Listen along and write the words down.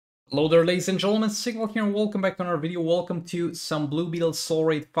Hello there, ladies and gentlemen, Signal here, and welcome back to another video. Welcome to some Blue Beetle Soul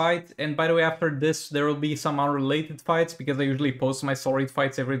Raid fight. And by the way, after this, there will be some unrelated fights, because I usually post my Soul Raid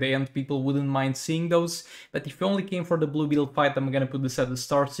fights every day and people wouldn't mind seeing those. But if you only came for the Blue Beetle fight, I'm gonna put this at the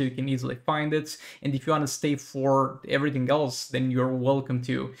start so you can easily find it. And if you want to stay for everything else, then you're welcome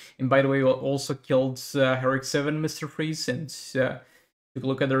to. And by the way, we also killed Heroic 7 Mr. Freeze, and took a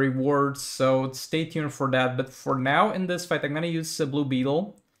look at the rewards, so stay tuned for that. But for now, in this fight, I'm gonna use Blue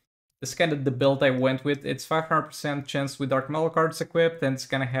Beetle. This is kind of the build I went with. It's 500% chance with Dark Metal cards equipped, and it's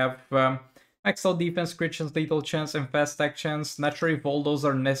gonna have maxed out defense, crit chance, lethal chance, and fast attack chance. Not sure if all those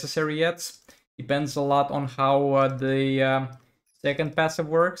are necessary yet. Depends a lot on how the second passive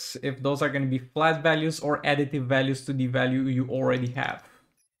works, if those are gonna be flat values or additive values to the value you already have.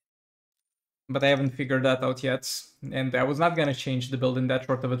 But I haven't figured that out yet, and I was not gonna change the build in that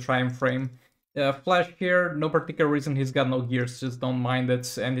short of a time frame. Flash here, no particular reason, he's got no gears, just don't mind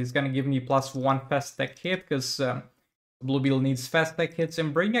it. And he's gonna give me +1 fast attack hit, because Blue Beetle needs fast attack hits,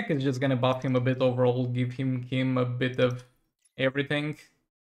 and Brainiac is just gonna buff him a bit overall, give him a bit of everything.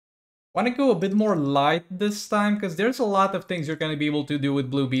 Wanna go a bit more light this time, because there's a lot of things you're gonna be able to do with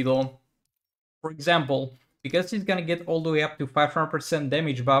Blue Beetle. For example, because he's gonna get all the way up to 500%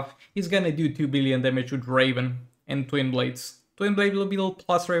 damage buff, he's gonna do 2 billion damage with Raven and Twin Blades. Twin Blade Blue Beetle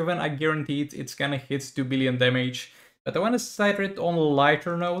plus Raven, I guarantee it's gonna hit 2 billion damage. But I want to start it on a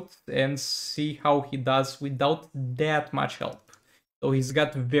lighter note and see how he does without that much help. So he's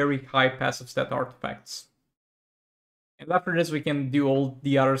got very high passive stat artifacts. And after this we can do all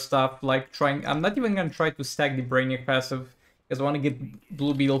the other stuff, like trying... I'm not even gonna try to stack the Brainiac passive, because I want to get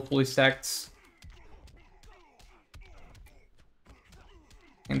Blue Beetle fully stacked.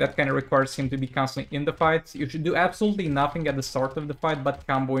 And that kind of requires him to be constantly in the fight. You should do absolutely nothing at the start of the fight, but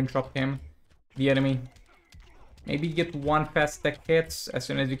combo interrupt him, the enemy. Maybe get one fast attack hit as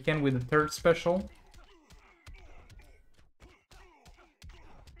soon as you can with the third special.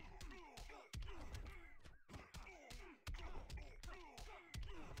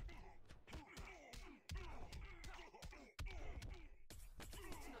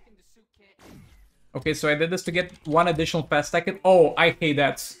 Okay, so I did this to get one additional fast attack. Oh, I hate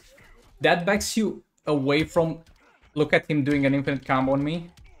that. That backs you away from... Look at him doing an infinite combo on me.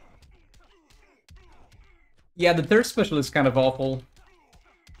 Yeah, the third special is kind of awful.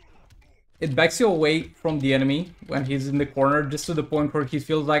 It backs you away from the enemy when he's in the corner, just to the point where he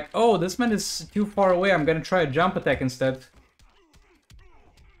feels like, oh, this man is too far away, I'm gonna try a jump attack instead.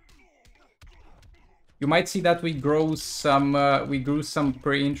 You might see that we grew some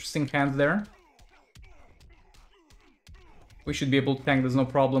pretty interesting hands there. We should be able to tank, there's no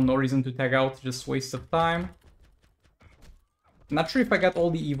problem, no reason to tag out, just waste of time. Not sure if I got all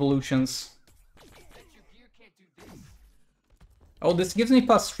the evolutions. Oh, this gives me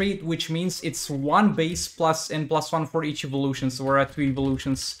 +3, which means it's 1 base plus and +1 for each evolution, so we're at 2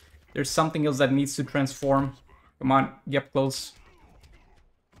 evolutions. There's something else that needs to transform. Come on, get close.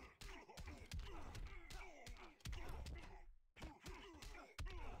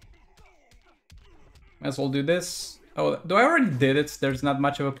 Might as well do this. Oh, do I already did it? There's not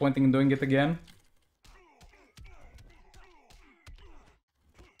much of a point in doing it again.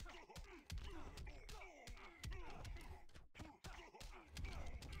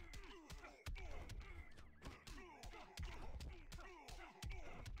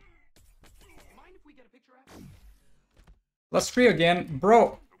 +3 again.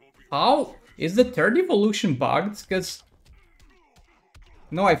 Bro, how? Is the third evolution bugged? Because...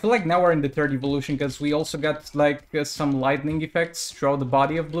 No, I feel like now we're in the third evolution, because we also got, like, some lightning effects throughout the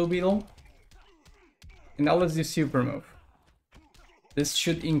body of Blue Beetle. And now let's do super move. This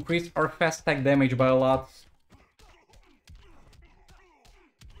should increase our fast attack damage by a lot.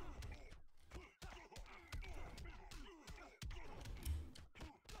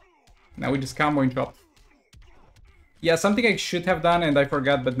 Now we just combo interrupt. Yeah, something I should have done and I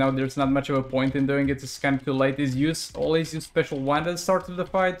forgot, but now there's not much of a point in doing it. It's kind of too late. Is always use special 1 at the start of the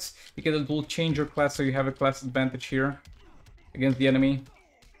fights, because it will change your class, so you have a class advantage here against the enemy.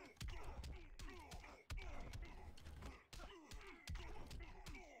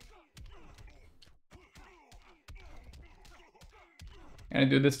 And I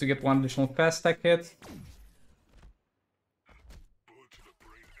do this to get one additional fast attack hit.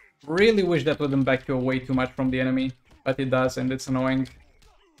 Really wish that wouldn't back you away too much from the enemy, but it does, and it's annoying.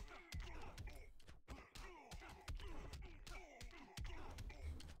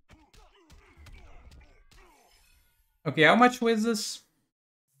 Okay, how much was this?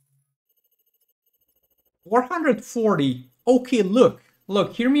 440. Okay, look,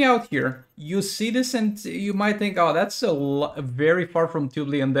 Look, hear me out here. You see this and you might think, oh, that's very far from 2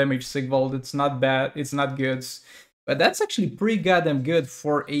 billion damage, Sigvald. It's not bad, it's not good. But that's actually pretty goddamn good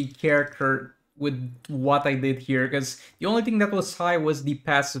for a character with what I did here, because the only thing that was high was the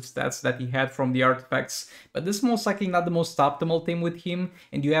passive stats that he had from the artifacts. But this is most likely not the most optimal team with him,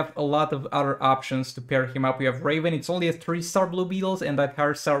 and you have a lot of other options to pair him up. You have Raven, it's only a 3-star Blue Beetles, and at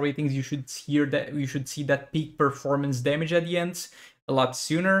higher star ratings you should see that peak performance damage at the end a lot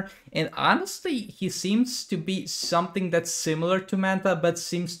sooner. And honestly, he seems to be something that's similar to Manta, but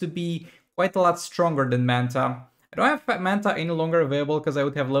seems to be quite a lot stronger than Manta. I don't have Manta any longer available because I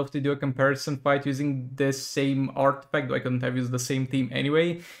would have loved to do a comparison fight using this same artifact, though I couldn't have used the same team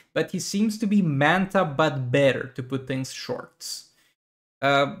anyway. But he seems to be Manta, but better, to put things short.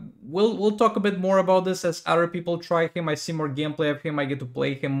 We'll talk a bit more about this as other people try him. I see more gameplay of him, I get to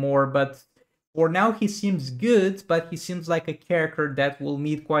play him more, but for now he seems good, but he seems like a character that will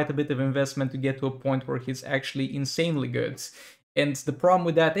need quite a bit of investment to get to a point where he's actually insanely good. And the problem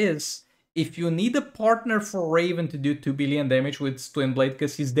with that is, if you need a partner for Raven to do 2 billion damage with Twin Blade,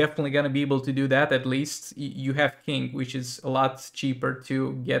 because he's definitely gonna be able to do that at least, you have King, which is a lot cheaper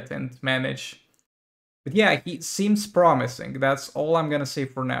to get and manage. But yeah, he seems promising. That's all I'm gonna say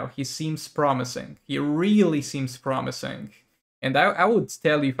for now. He seems promising. He really seems promising. And I would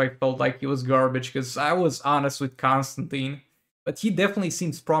tell you if I felt like he was garbage, because I was honest with Constantine. But he definitely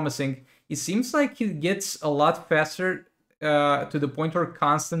seems promising. He seems like he gets a lot faster to the point where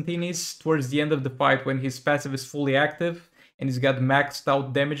Constantine is towards the end of the fight when his passive is fully active and he's got maxed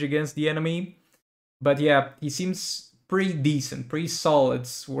out damage against the enemy. But yeah, he seems pretty decent, pretty solid.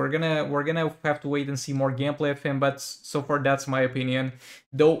 We're gonna have to wait and see more gameplay of him, but so far that's my opinion.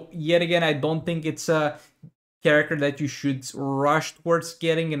 Though yet again, I don't think it's a character that you should rush towards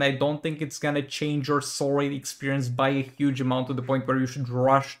getting, and I don't think it's gonna change your soul rate experience by a huge amount to the point where you should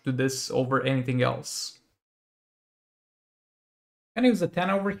rush to this over anything else. Gonna use a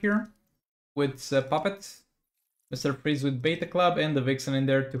 10 over here with Puppet, Mr. Freeze with Beta Club, and the Vixen in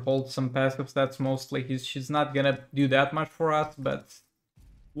there to hold some passive stats mostly. She's not gonna do that much for us, but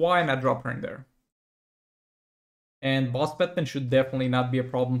why not drop her in there? And Boss Petman should definitely not be a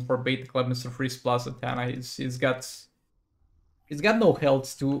problem for Beta Club, Mr. Freeze plus Atana. He's got no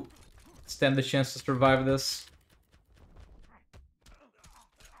health to stand the chance to survive this.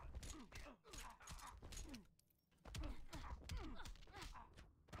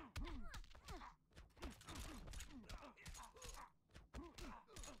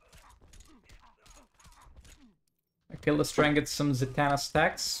 Okay, let's try and get some Zatanna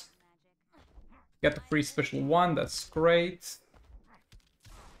stacks. Got the free special one, that's great.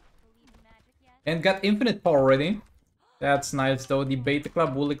 And got infinite power already. That's nice though. The Beta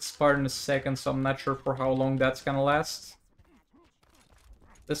Club will expire in a second, so I'm not sure for how long that's gonna last.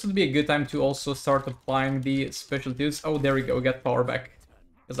 This would be a good time to also start applying the specialties. Oh, there we go, we got power back.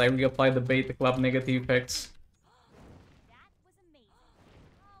 Because I reapplied the Beta Club negative effects.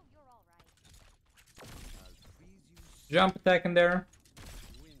 Jump attack in there.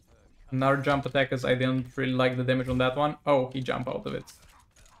 Another jump attack, as I didn't really like the damage on that one. Oh, he jumped out of it.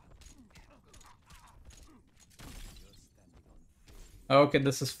 Okay,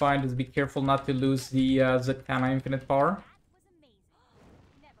 this is fine. Just be careful not to lose the Zatanna infinite power.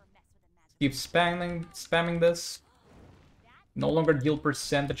 Keep spamming this. No longer deal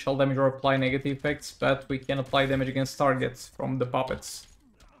percentage hull damage or apply negative effects, but we can apply damage against targets from the puppets.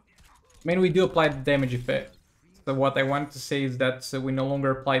 I mean, we do apply the damage effect. So what I wanted to say is that we no longer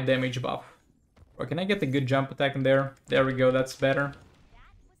apply damage buff. Or can I get a good jump attack in there? There we go, that's better.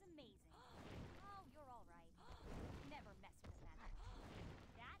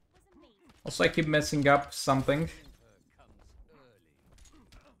 Also, I keep messing up something.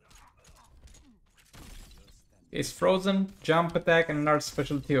 It's frozen, jump attack, and another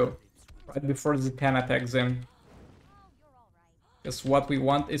special too. Right before Zatanna attacks in. Because what we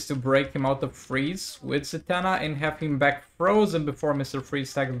want is to break him out of freeze with Zatanna and have him back frozen before Mr.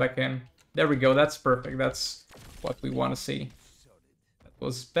 Freeze tags back in. There we go, that's perfect, that's what we want to see. That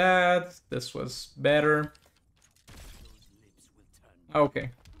was bad, this was better. Okay.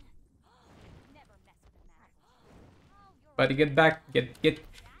 Buddy, get back,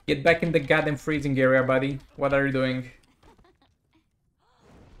 get back in the goddamn freezing area, buddy. What are you doing?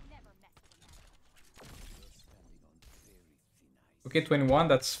 Okay, 21,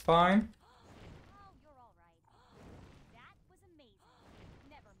 that's fine.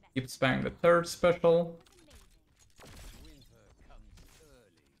 Keep spamming the third special.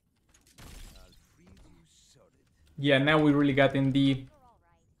 Yeah, now we really got in the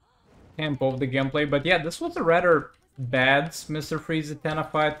tempo of the gameplay. But yeah, this was a rather bad Mr. Freeze Athena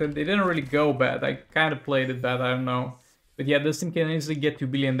fight, and it didn't really go bad. I kind of played it bad, I don't know. But yeah, this thing can easily get 2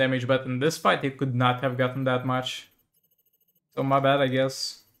 billion damage, but in this fight it could not have gotten that much. So my bad, I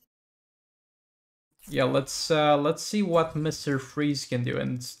guess. Yeah, let's see what Mr. Freeze can do,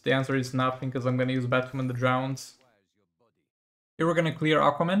 and the answer is nothing, because I'm gonna use Batman the Drowned. Here we're gonna clear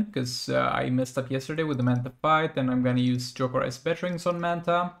Aquaman, because I messed up yesterday with the Manta fight, and I'm gonna use Joker Ice Batterings on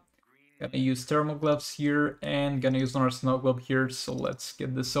Manta. Gonna use Thermal Gloves here, and gonna use another Snow Globe here, so let's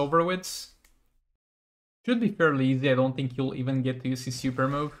get this over with. Should be fairly easy, I don't think you'll even get to use his super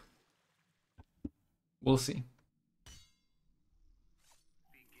move. We'll see.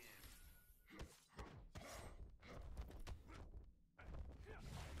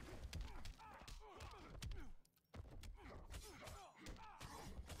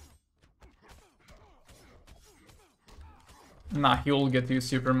 Nah, he'll get to use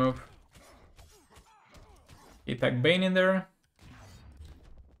super move. He tagged Bane in there.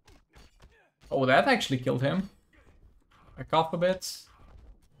 Oh, that actually killed him. Back off a bit.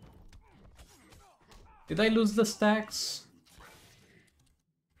 Did I lose the stacks?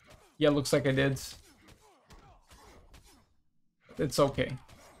 Yeah, looks like I did. It's okay.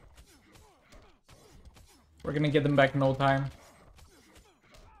 We're gonna get them back in no time.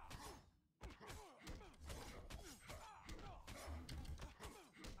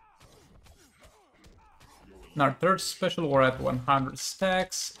 Now our third special, we're at 100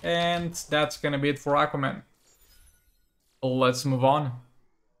 stacks, and that's gonna be it for Aquaman. Let's move on.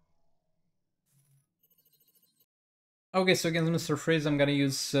 Okay, so against Mr. Freeze, I'm gonna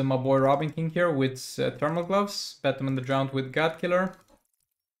use my boy Robin King here with Thermal Gloves, Batman the Drowned with God Killer,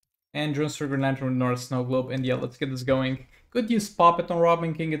 and Jonestar Green Lantern with North Snow Globe, and yeah, let's get this going. Could use Puppet on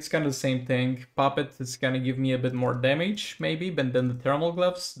Robin King, it's kind of the same thing. Puppet is gonna give me a bit more damage, maybe, but then the Thermal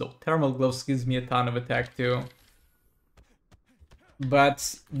Gloves, though Thermal Gloves gives me a ton of attack too.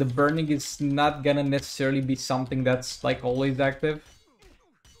 But the burning is not gonna necessarily be something that's like always active.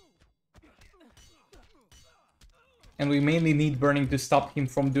 And we mainly need burning to stop him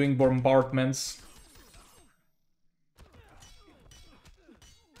from doing bombardments.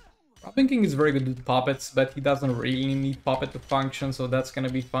 Robin King is very good with puppets, but he doesn't really need puppet to function, so that's gonna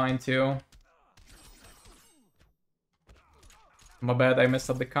be fine too. My bad, I messed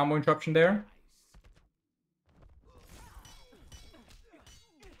up the combo interruption there.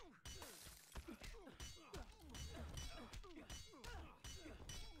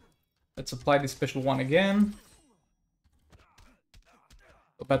 Let's apply the special one again.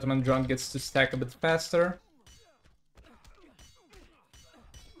 So Batman Drunk gets to stack a bit faster.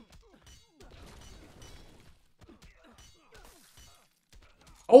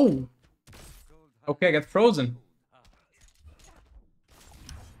 Oh! Okay, I got frozen.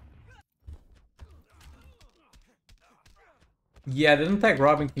 Yeah, I didn't tag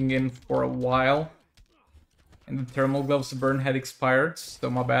Robin King in for a while. And the Thermal Gloves burn had expired, so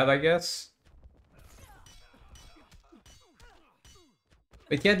my bad, I guess.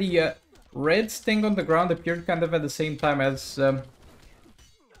 But yeah, the red sting on the ground appeared kind of at the same time as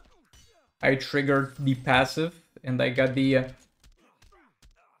I triggered the passive, and I got the...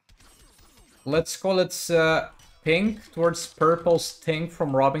 let's call it pink towards purple sting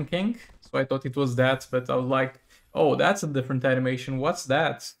from Robin King. So I thought it was that, but I was like, oh, that's a different animation, what's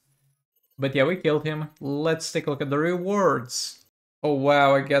that? But yeah, we killed him. Let's take a look at the rewards. Oh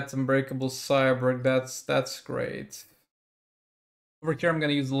wow, I got Unbreakable Cyborg, that's great. Over here I'm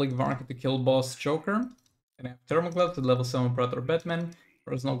gonna use the League of Anarchy to kill boss Joker. And I have Thermal Glove to level 7 Predator Batman,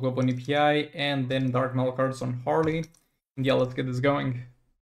 Personal Globe on EPI, and then Dark Metal cards on Harley. And yeah, let's get this going.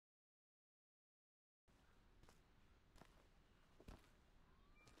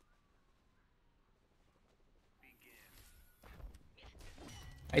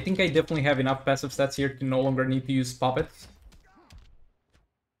 I think I definitely have enough passive stats here to no longer need to use Puppet.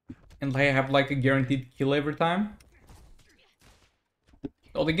 And I have like a guaranteed kill every time.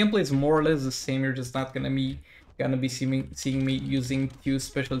 So the gameplay is more or less the same, you're just not gonna be seeing me using two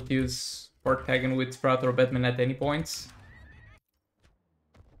special twos for tagging with Predator or Batman at any points.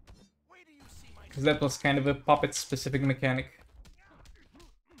 Because that was kind of a Puppet specific mechanic.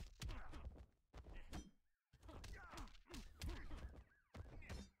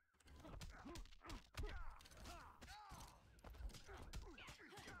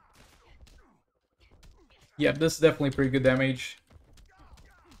 Yeah, this is definitely pretty good damage.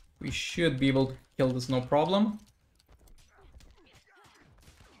 We should be able to kill this no problem.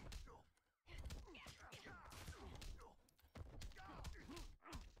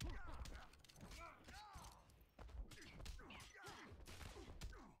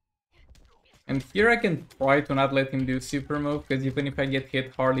 And here I can try to not let him do super move, because even if I get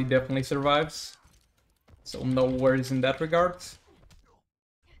hit, Harley definitely survives. So no worries in that regard.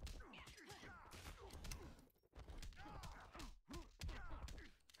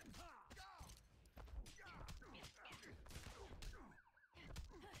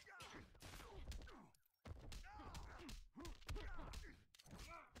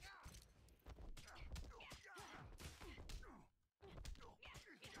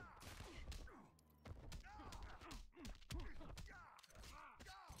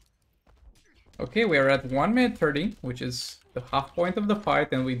 Okay, we are at 1 minute 30, which is the half point of the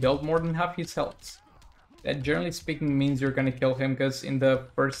fight, and we dealt more than half his health. That, generally speaking, means you're gonna kill him, because in the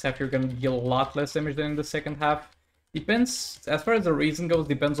first half you're gonna deal a lot less damage than in the second half. Depends, as far as the reason goes,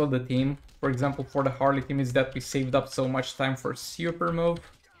 depends on the team. For example, for the Harley team is that we saved up so much time for super move.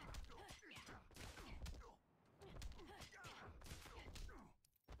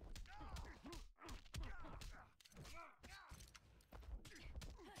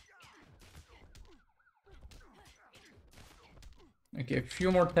 Okay, a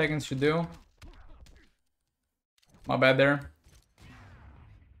few more seconds should do. My bad there.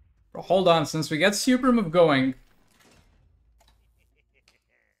 Hold on, since we get super move going.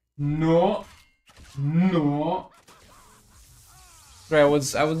 No. No. Right, I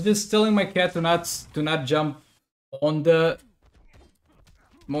was just telling my cat to not jump on the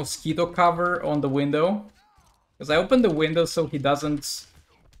mosquito cover on the window. Because I opened the window so he doesn't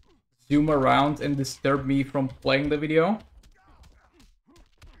zoom around and disturb me from playing the video.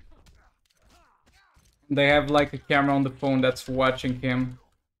 They have like a camera on the phone that's watching him.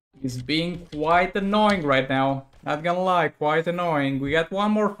 He's being quite annoying right now. Not gonna lie, quite annoying. We got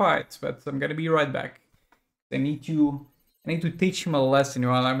one more fight, but I'm gonna be right back. I need to teach him a lesson, you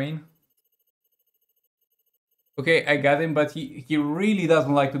know what I mean? Okay, I got him, but he really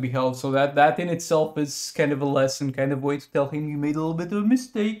doesn't like to be held, so that in itself is kind of a lesson, kind of way to tell him you made a little bit of a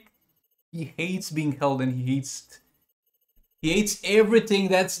mistake. He hates being held, and he hates everything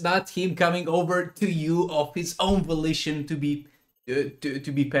that's not him coming over to you of his own volition to be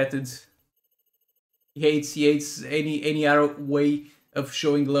petted. He hates any other way of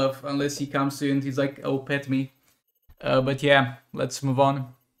showing love unless he comes to you and he's like, "Oh, pet me." But yeah, let's move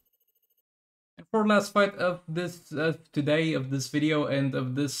on. And for last fight of this today, of this video, and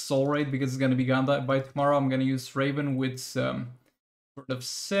of this soul raid, because it's gonna be gone by tomorrow, I'm gonna use Raven with Sword of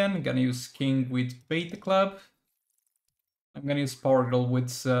Sin. Gonna use King with Beta Club. I'm gonna use Power Girl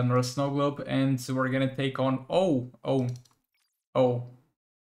with Nora Snow Globe, and we're gonna take on. Oh.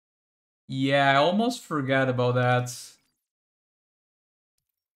 Yeah, I almost forgot about that.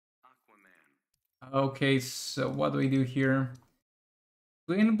 Okay, so what do we do here?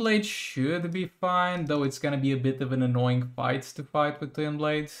 Twin Blade should be fine, though it's gonna be a bit of an annoying fight to fight with Twin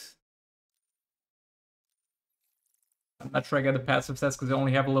Blades. I'm not sure I get the passive stats because I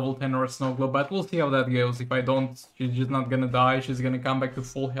only have a level 10 or a Snow Globe, but we'll see how that goes. If I don't, she's just not gonna die. She's gonna come back to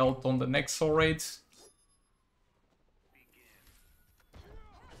full health on the next soul raid.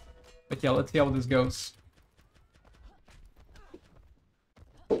 But yeah, let's see how this goes.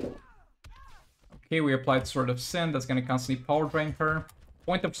 Okay, we applied Sword of Sin. That's gonna constantly power drain her.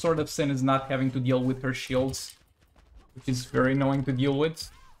 Point of Sword of Sin is not having to deal with her shields, which is very annoying to deal with.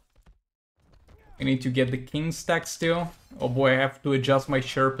 I need to get the king stack still. Oh boy, I have to adjust my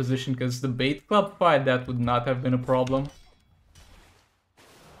share position because the bait club fight, that would not have been a problem.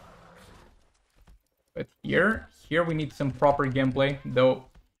 But here we need some proper gameplay, though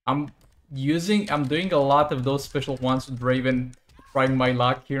I'm doing a lot of those special ones with Raven, trying my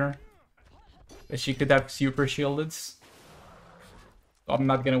luck here. That she could have super shielded. So I'm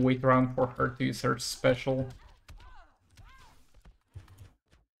not gonna wait around for her to use her special.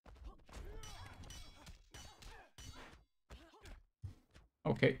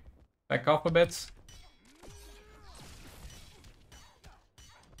 Okay, back off a bit.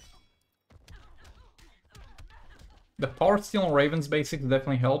 The power steal on Raven's basics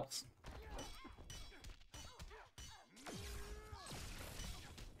definitely helps.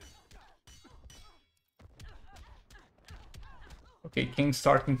 Okay, King's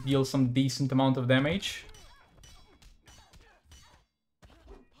starting to deal some decent amount of damage.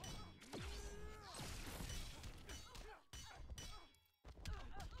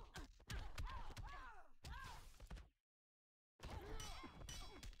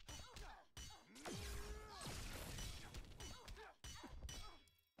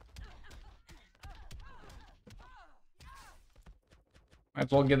 Might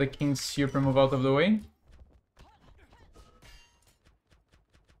as well get the King's super move out of the way.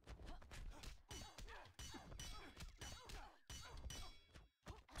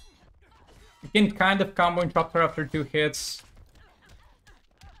 Can kind of combo interrupt her after 2 hits.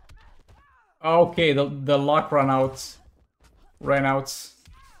 Okay, the luck ran out. Ran out.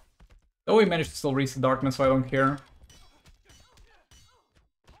 Though we managed to still reset darkness, so I don't care.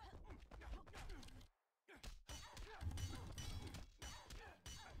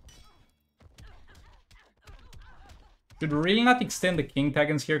 Should really not extend the King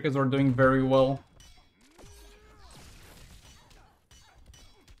Tagons here because we're doing very well.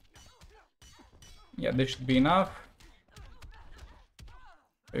 Yeah, this should be enough.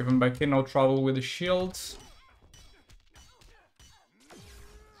 Even back in, no trouble with the shields.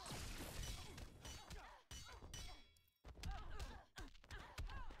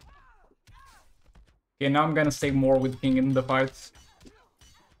 Okay, now I'm gonna stay more with King in the fight.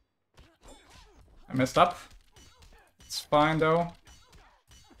 I messed up. It's fine though.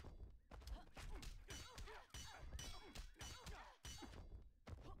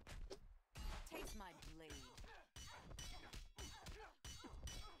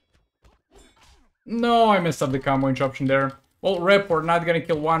 No, I messed up the combo interruption there. Well, rep, we're not gonna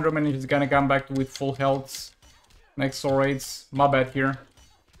kill Wandrum and he's gonna come back with full health. Next soul raids. My bad here.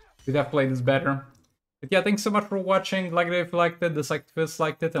 Could have played this better. But yeah, thanks so much for watching. Like it if you liked it, dislike if you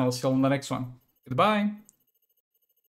disliked it, and I'll see you on the next one. Goodbye!